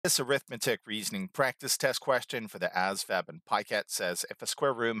This arithmetic reasoning practice test question for the ASVAB and PiCAT says if a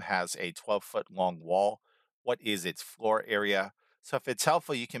square room has a 12-foot long wall, what is its floor area? So if it's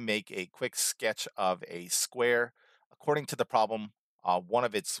helpful, you can make a quick sketch of a square. According to the problem, one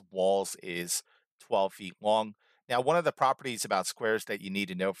of its walls is 12 feet long. Now, one of the properties about squares that you need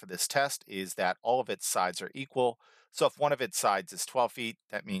to know for this test is that all of its sides are equal. So if one of its sides is 12 feet,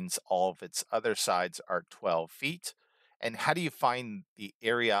 that means all of its other sides are 12 feet. And how do you find the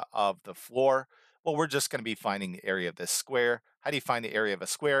area of the floor? Well, we're just going to be finding the area of this square. How do you find the area of a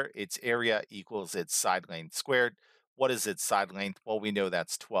square? Its area equals its side length squared. What is its side length? Well, we know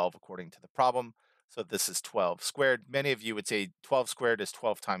that's 12 according to the problem. So this is 12 squared. Many of you would say 12 squared is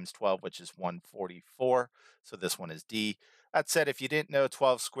 12 times 12, which is 144. So this one is D. That said, if you didn't know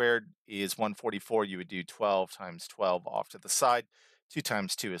 12 squared is 144, you would do 12 times 12 off to the side. 2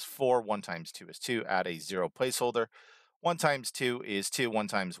 times 2 is 4. 1 times 2 is 2. Add a 0 placeholder. 1 times 2 is 2. 1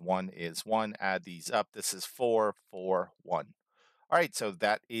 times 1 is 1. Add these up. This is 4, 4, 1. All right, so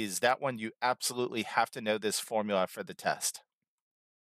that is that one. You absolutely have to know this formula for the test.